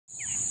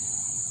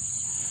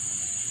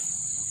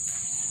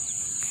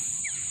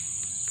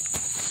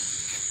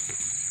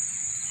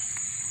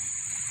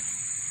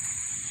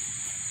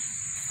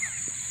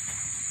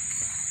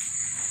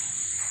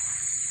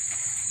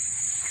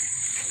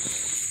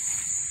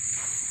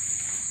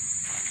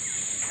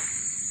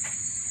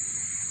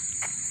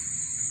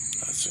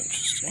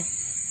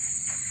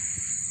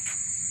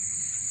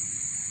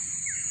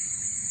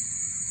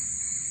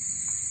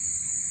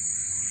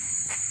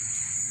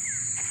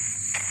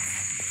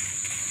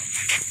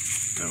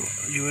So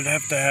you would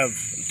have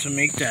to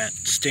make that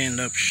stand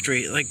up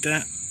straight like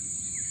that.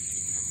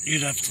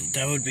 You'd have to,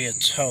 that would be a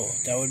toe.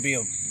 That would be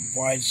a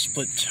wide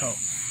split toe.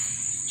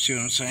 See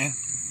what I'm saying?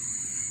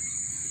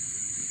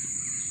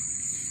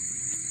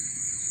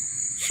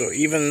 So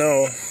even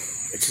though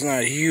it's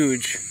not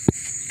huge,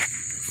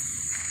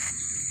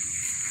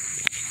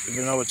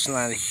 even though it's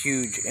not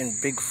huge in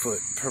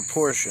Bigfoot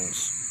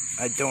proportions,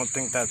 I don't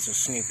think that's a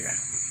sneaker.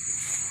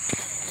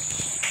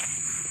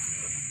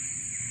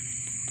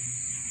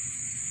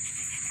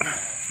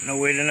 No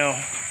way to know.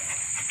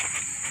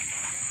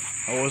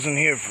 I wasn't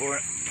here for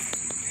it.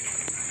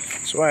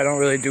 That's why I don't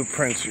really do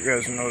prints. You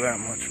guys know that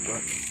much,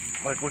 but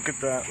like, look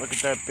at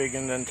that big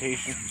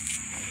indentation.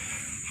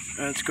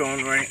 And it's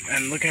going right.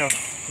 And look how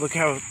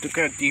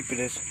deep it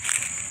is.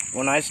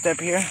 When I step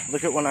here,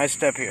 look at when I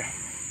step here.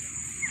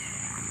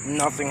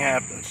 Nothing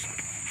happens.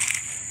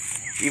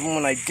 Even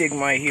when I dig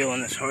my heel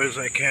in as hard as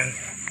I can,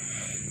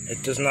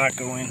 it does not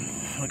go in.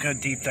 Look how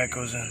deep that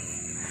goes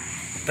in.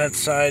 That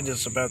side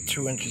is about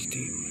 2 inches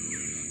deep.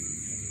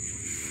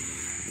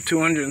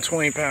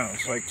 220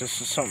 pounds. Like, this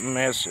is something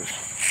massive.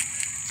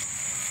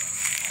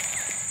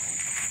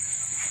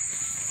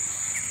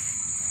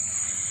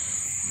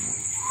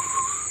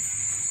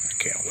 I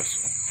can't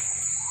whistle.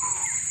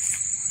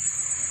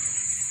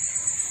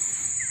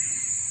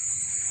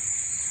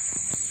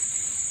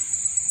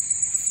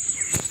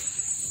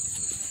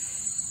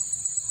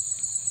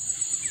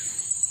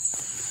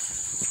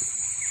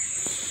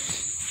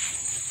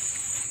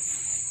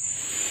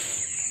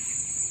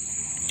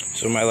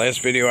 So my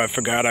last video, I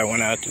forgot I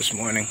went out this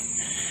morning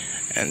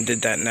and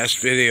did that nest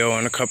video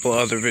and a couple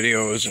other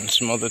videos and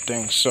some other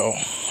things. So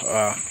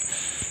I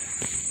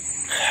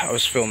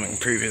was filming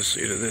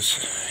previously to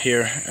this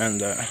here,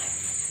 and I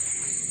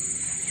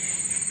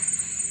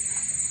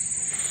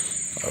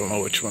don't know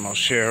which one I'll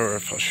share, or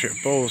if I'll share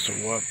both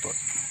or what, but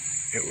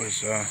it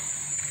was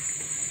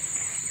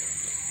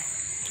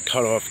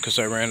cut off because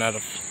I ran out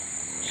of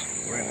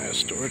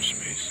storage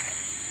space.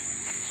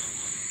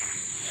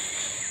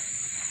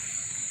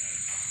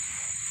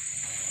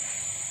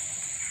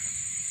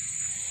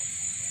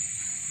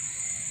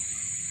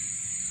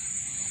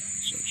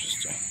 It's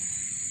interesting.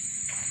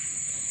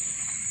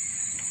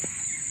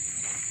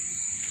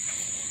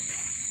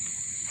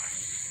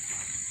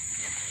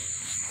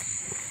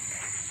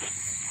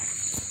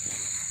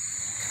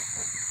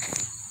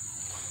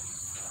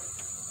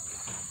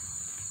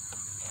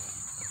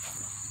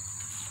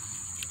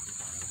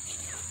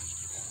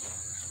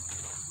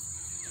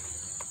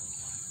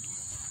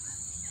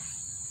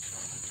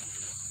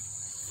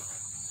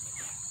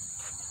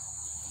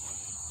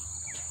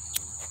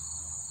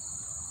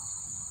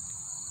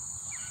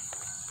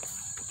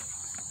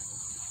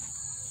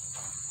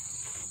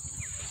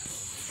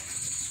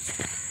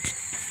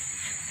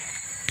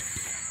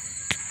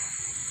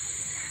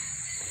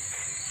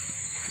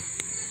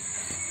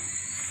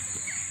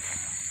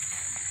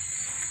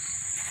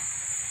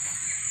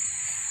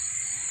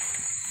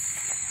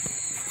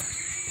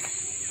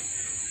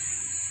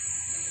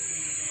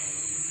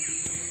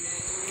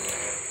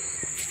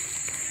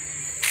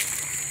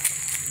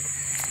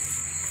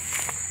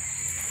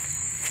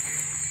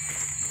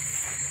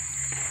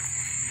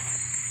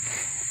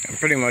 I'm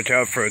pretty much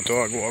out for a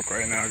dog walk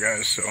right now,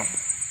 guys, so...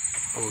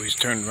 Oh, he's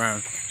turned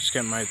around. He's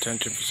getting my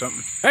attention for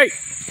something. Hey!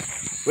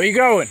 Where you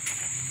going?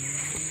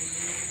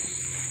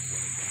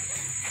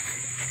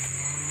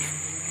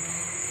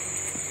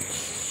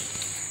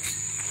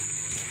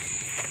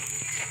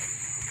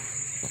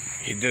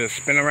 He did a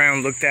spin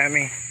around, looked at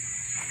me,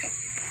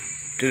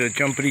 did a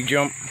jumpity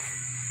jump,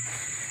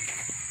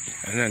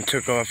 and then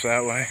took off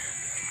that way.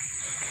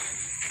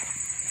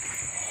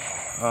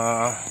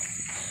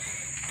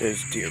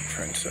 There's deer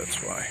prints, that's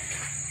why.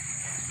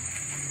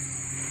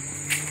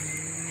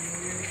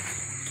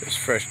 There's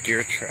fresh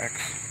deer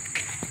tracks.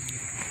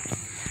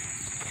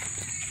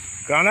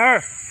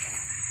 Gunner!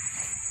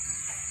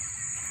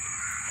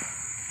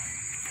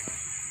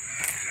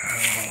 I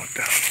don't know what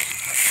the hell.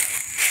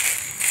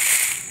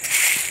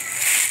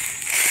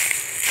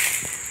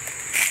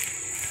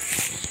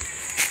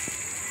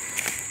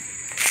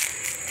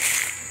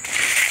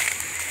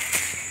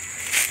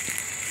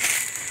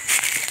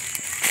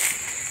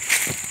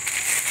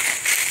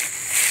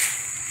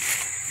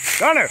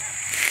 Gunner!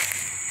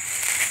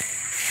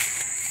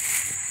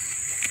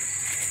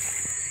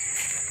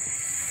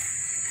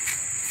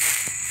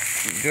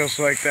 Just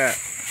like that.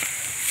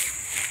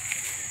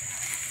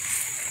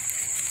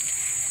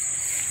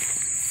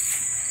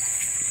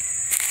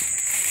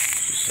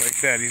 Just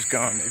like that, he's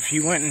gone. If he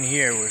went in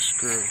here, we're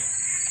screwed.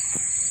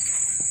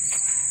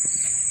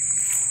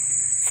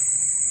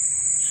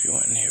 If he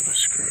went in here, we're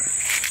screwed.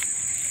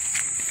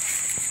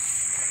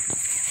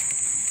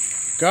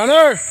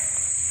 Gunner!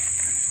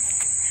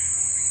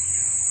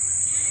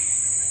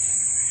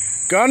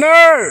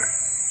 Gunner!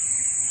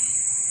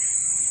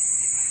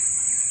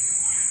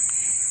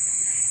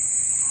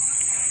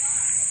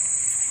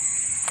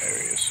 There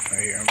he is. I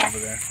hear him over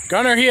there.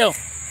 Gunner, heel!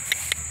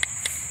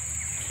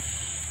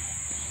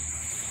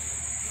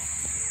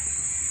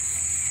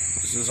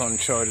 This is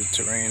uncharted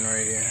terrain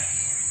right here.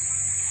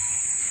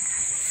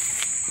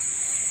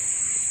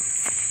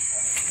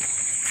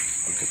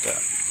 Look at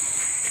that.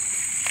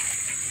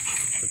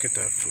 Look at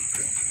that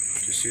footprint.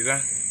 Do you see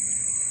that?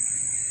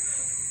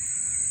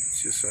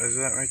 See the size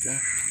of that right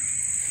there?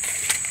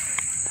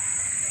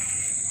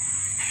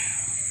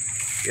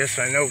 Yes,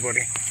 I know,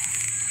 buddy.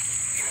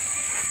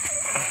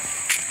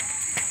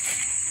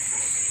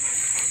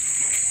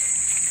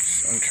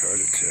 It's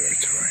uncharted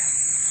territory.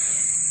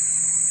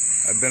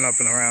 I've been up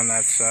and around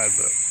that side,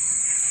 but...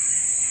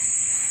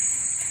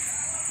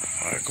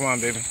 Alright, come on,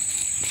 baby.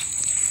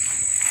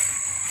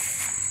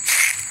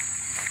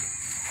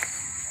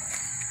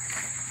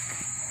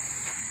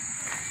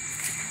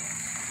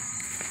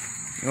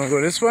 You wanna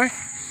go this way?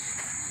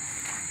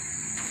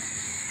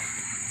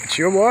 It's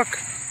your walk.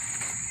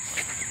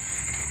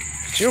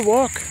 It's your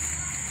walk.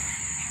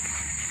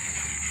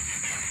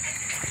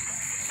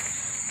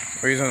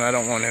 The reason I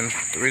don't want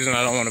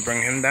to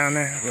bring him down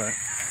there, but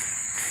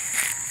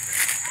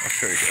I'll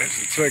show you guys.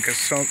 It's like a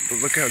sump, but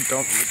look at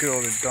all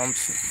the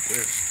dumps.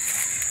 There's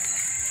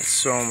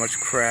so much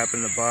crap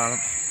in the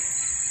bottom.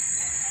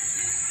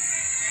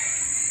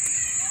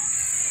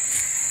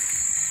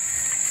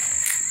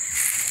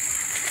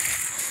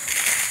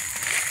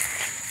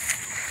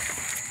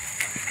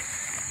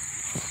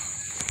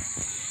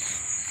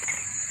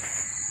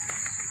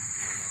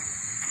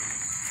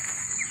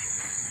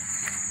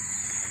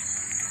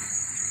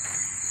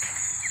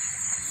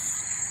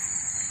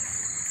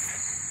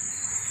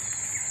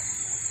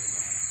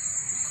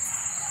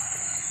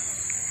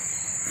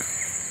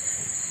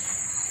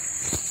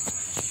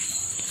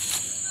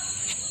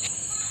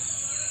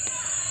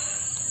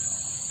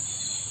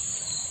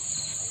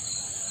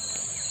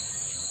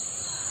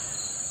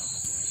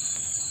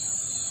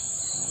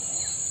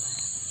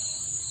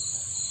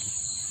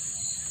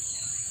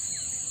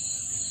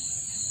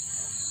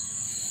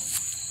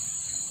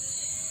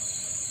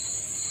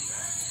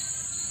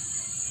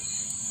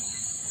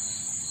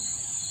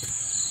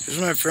 This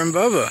is my friend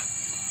Bubba.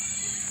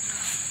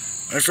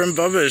 My friend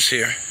Bubba is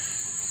here.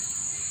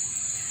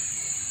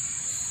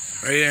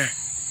 Right here.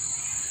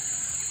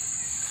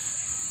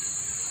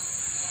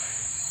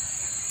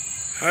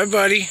 Hi,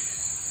 buddy.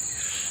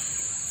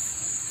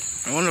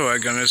 I wonder why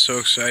Gunnar is so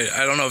excited.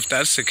 I don't know if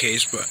that's the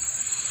case, but...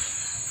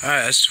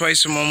 Alright, that's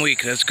twice in 1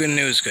 week. That's good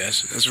news,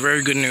 guys. That's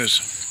very good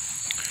news.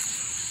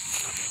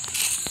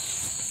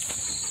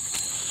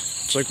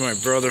 It's like my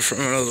brother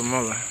from another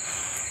mother.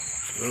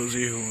 For those of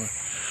you who are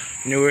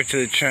newer to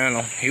the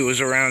channel, he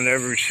was around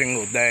every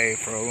single day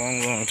for a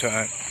long, long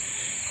time.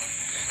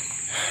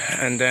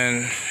 And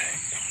then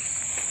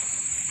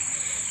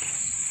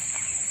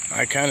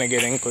I kind of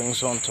get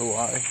inklings onto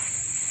why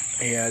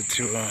he had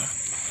to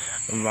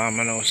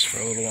vomit us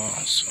for a little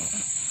while, so.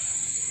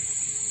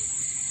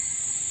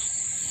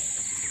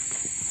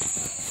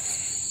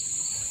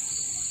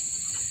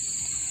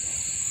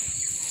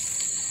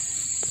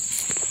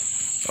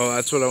 Oh,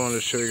 that's what I wanted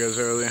to show you guys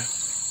earlier.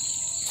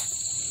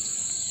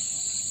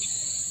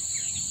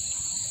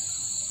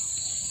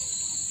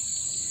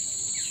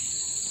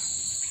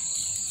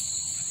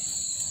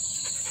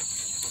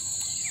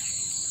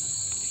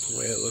 The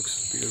way it looks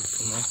is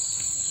beautiful, man.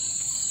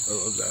 I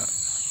love that.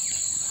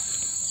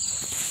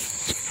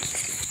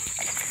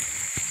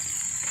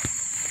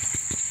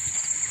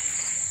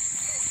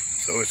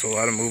 So it's a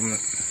lot of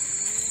movement,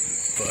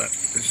 but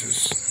this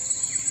is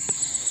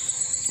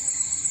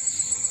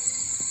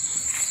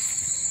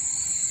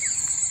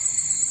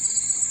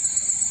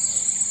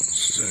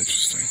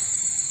interesting.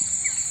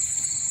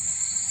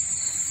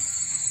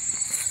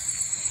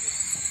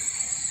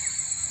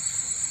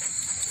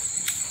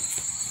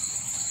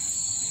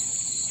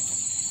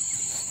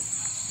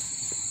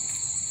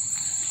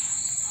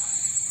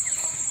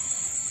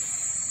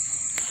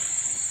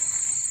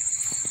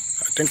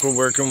 I think we're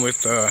working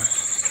with I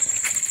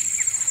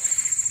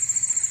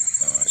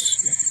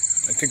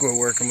think we're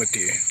working with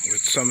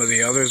some of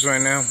the others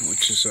right now,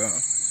 which is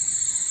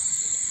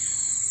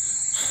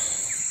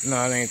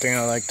not anything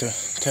I like to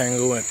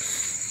tangle with.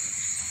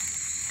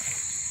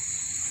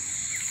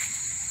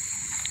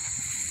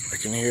 I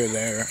can hear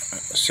their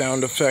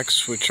sound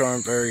effects, which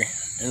aren't very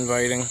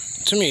inviting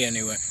to me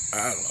anyway.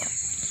 I don't know.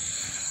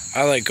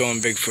 I like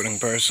going bigfooting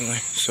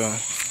personally, so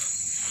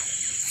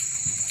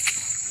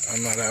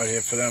I'm not out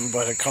here for them,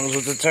 but it comes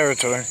with the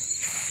territory.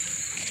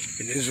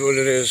 It is what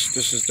it is.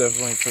 This is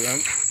definitely for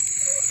them.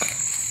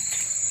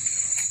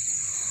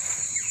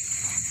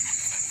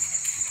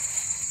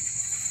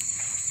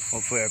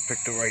 Hopefully I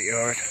picked the right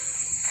yard.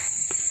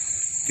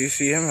 Do you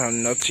see him, how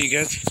nuts he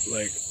gets?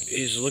 Like,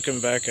 he's looking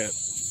back at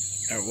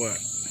what?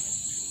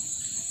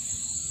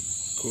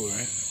 Cool,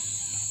 right?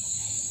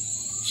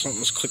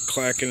 Something's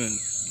click-clacking and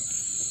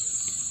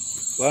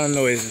a lot of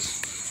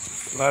noises.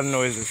 A lot of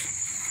noises.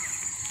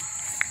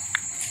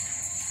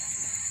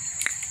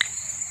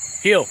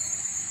 Heel.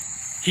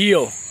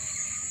 Heel.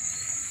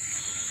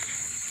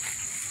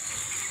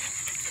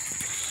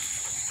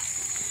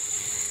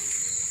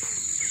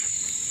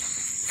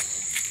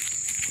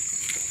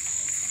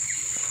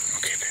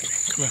 Okay, baby.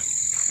 Come on.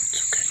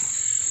 It's okay.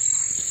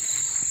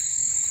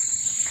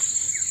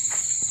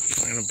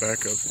 I'm gonna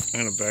back up. I'm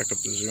gonna back up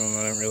the zoom.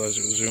 I didn't realize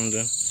it was zoomed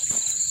in.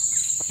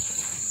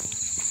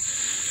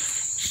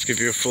 Just to give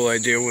you a full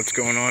idea of what's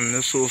going on in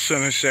this little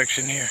center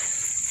section here.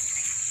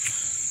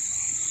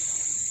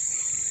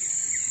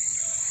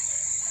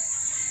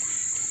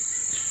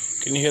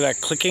 Can you hear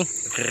that clicking?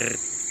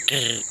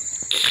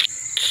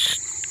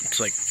 It's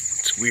like,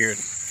 it's weird.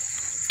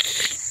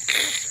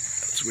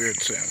 It's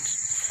weird sounds.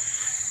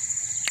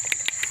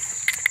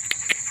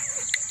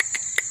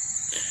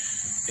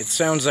 It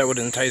sounds that would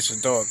entice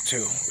a dog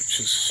too, which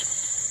is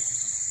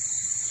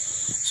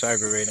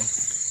aggravating.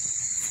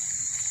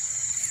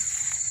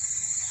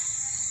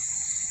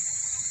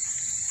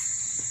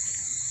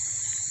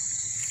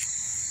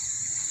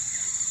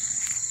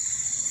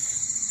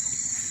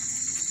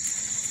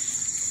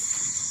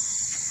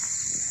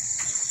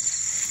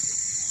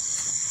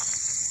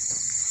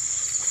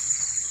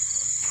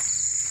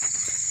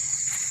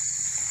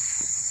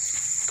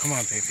 Come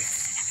on, baby.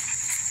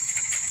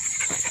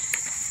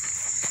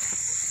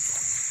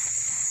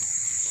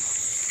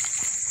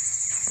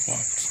 Come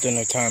on, it's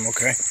dinner time,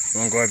 okay? You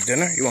wanna go have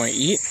dinner? You wanna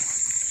eat?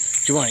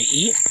 Do you wanna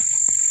eat?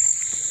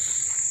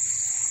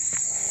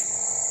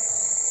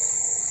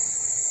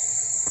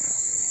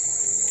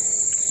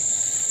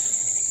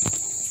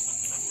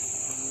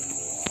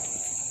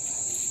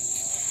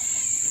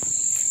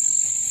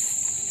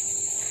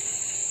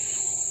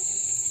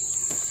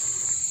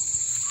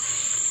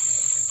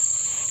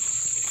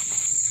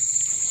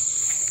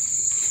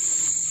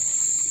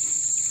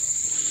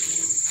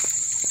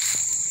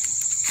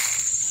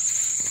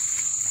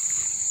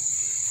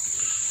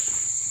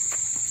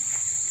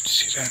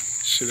 See that?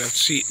 See that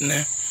seat in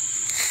there?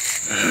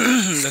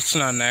 That's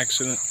not an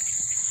accident.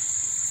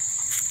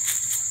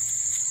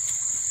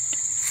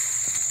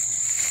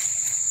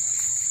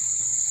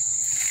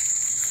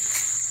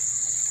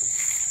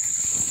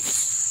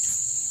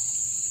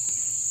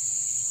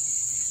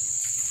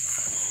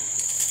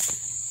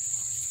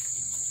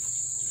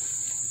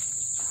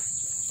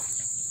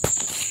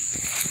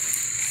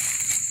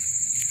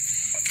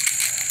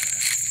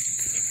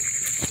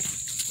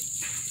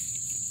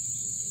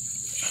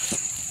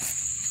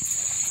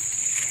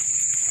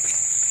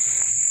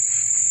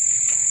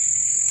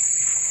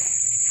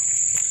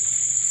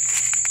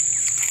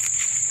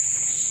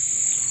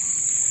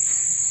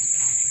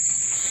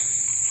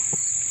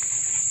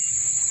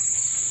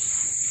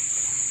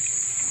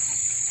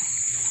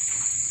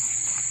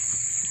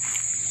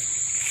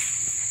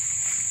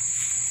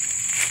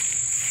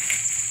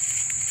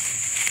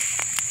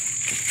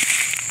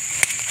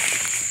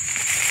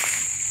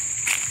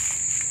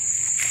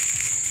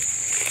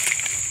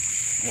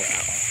 Wow.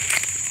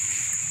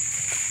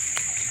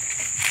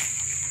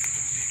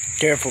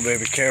 Careful,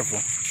 baby, careful.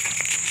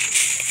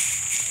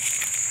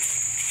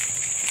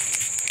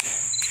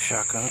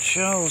 Shotgun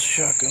shells,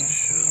 shotgun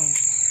shells.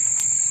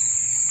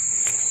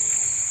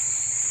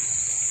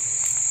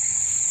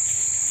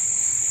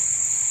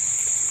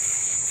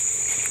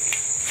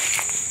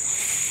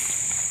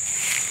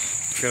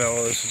 Look at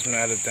all this is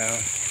matted down.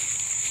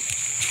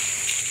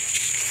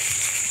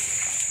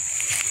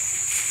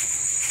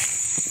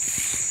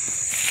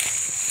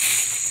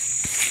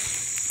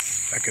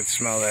 I could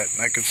smell that.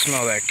 I could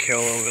smell that kill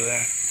over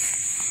there.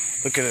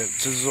 Look at it.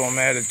 This is all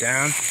matted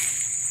down.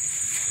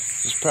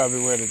 This is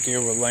probably where the deer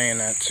were laying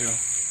at too.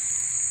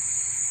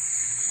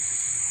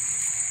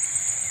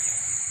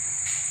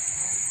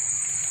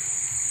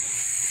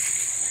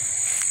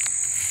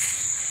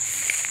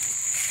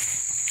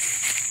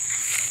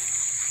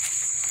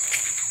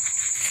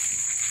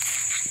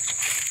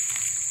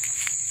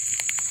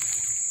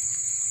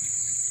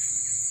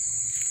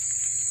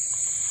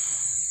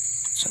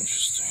 It's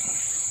interesting.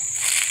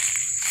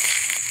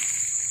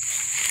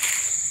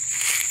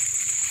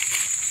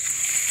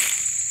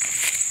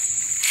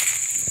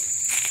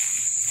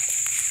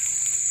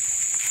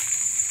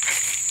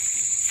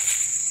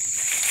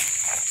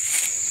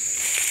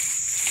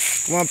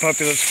 Come on,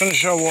 puppy, let's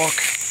finish our walk.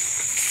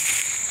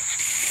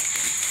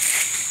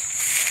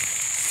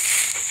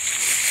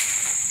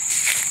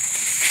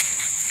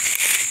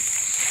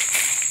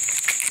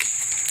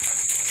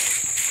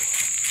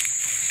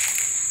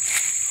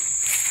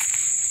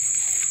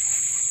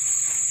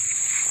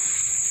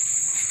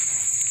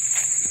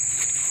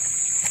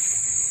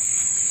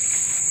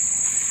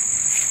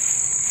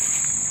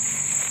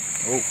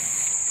 Oh,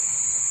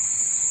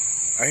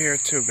 I hear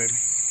it too, baby.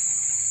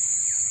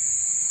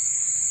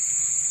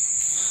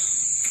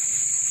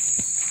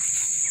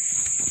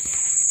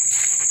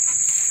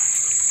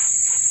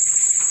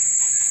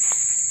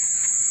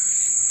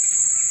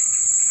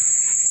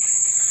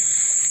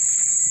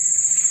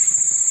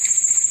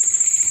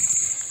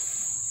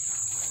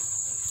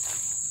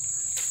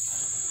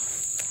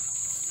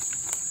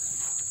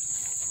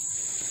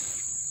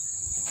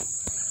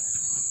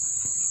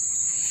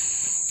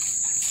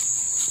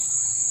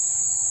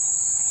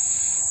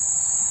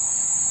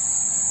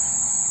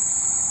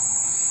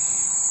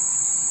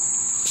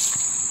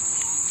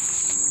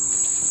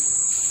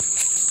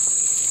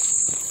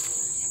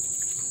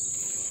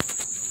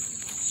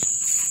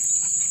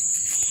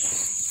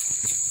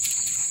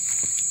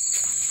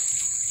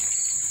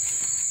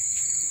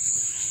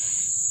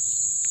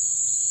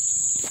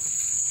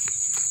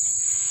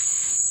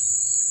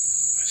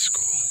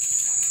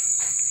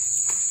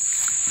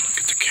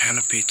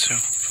 canopy too.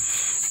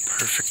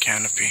 Perfect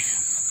canopy.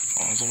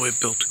 All the way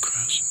built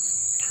across.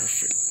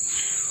 Perfect.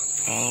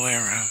 All the way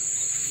around.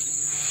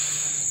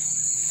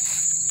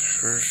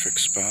 Perfect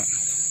spot.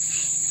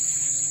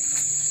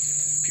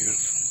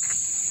 Beautiful.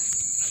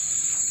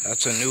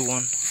 That's a new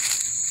one.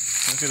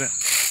 Look at it.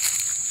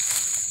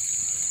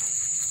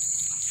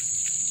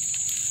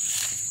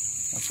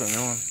 That's a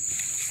new one.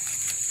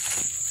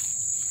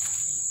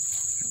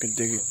 I can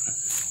dig it.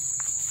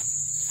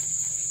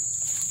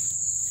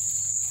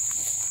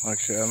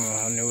 Actually, I don't know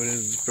how new it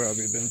is. It's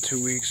probably been 2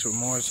 weeks or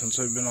more since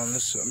I've been on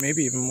this.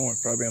 Maybe even more.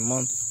 Probably a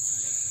month.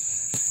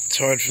 It's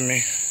hard for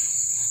me.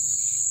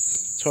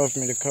 It's hard for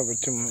me to cover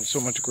so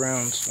much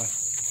ground. So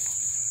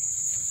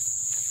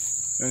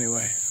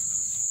anyway,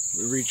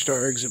 we reached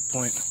our exit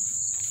point.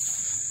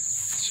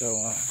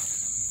 So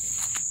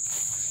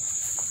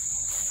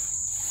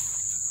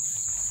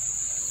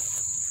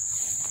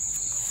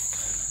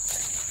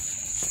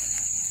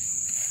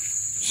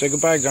say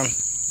goodbye, Gunner.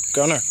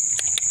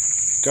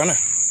 Gunner.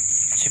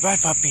 Say bye,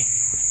 puppy.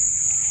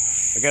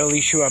 I gotta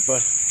leash you up,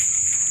 bud.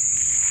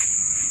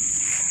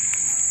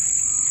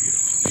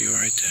 Beautiful view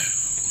right there.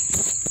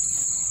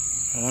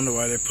 I wonder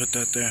why they put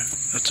that there.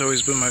 That's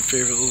always been my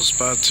favorite little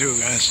spot too,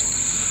 guys.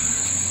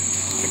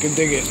 I can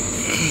dig it.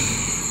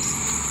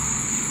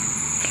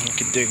 I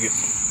can dig it.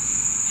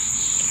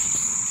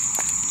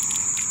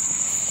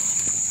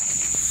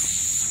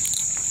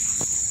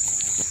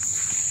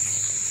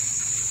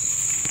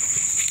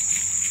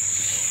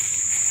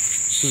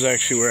 This is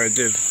actually where I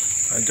did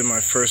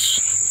my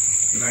first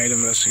night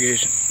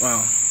investigation. Well,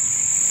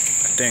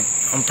 I think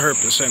on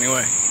purpose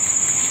anyway.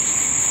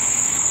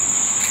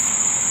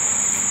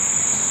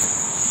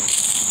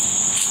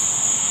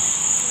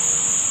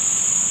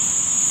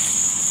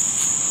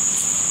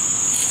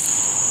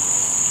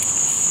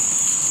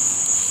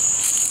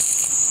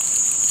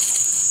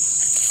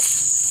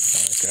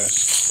 Alright guys.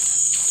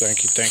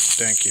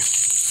 Thank you.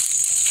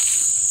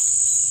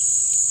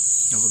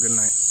 Have a good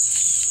night.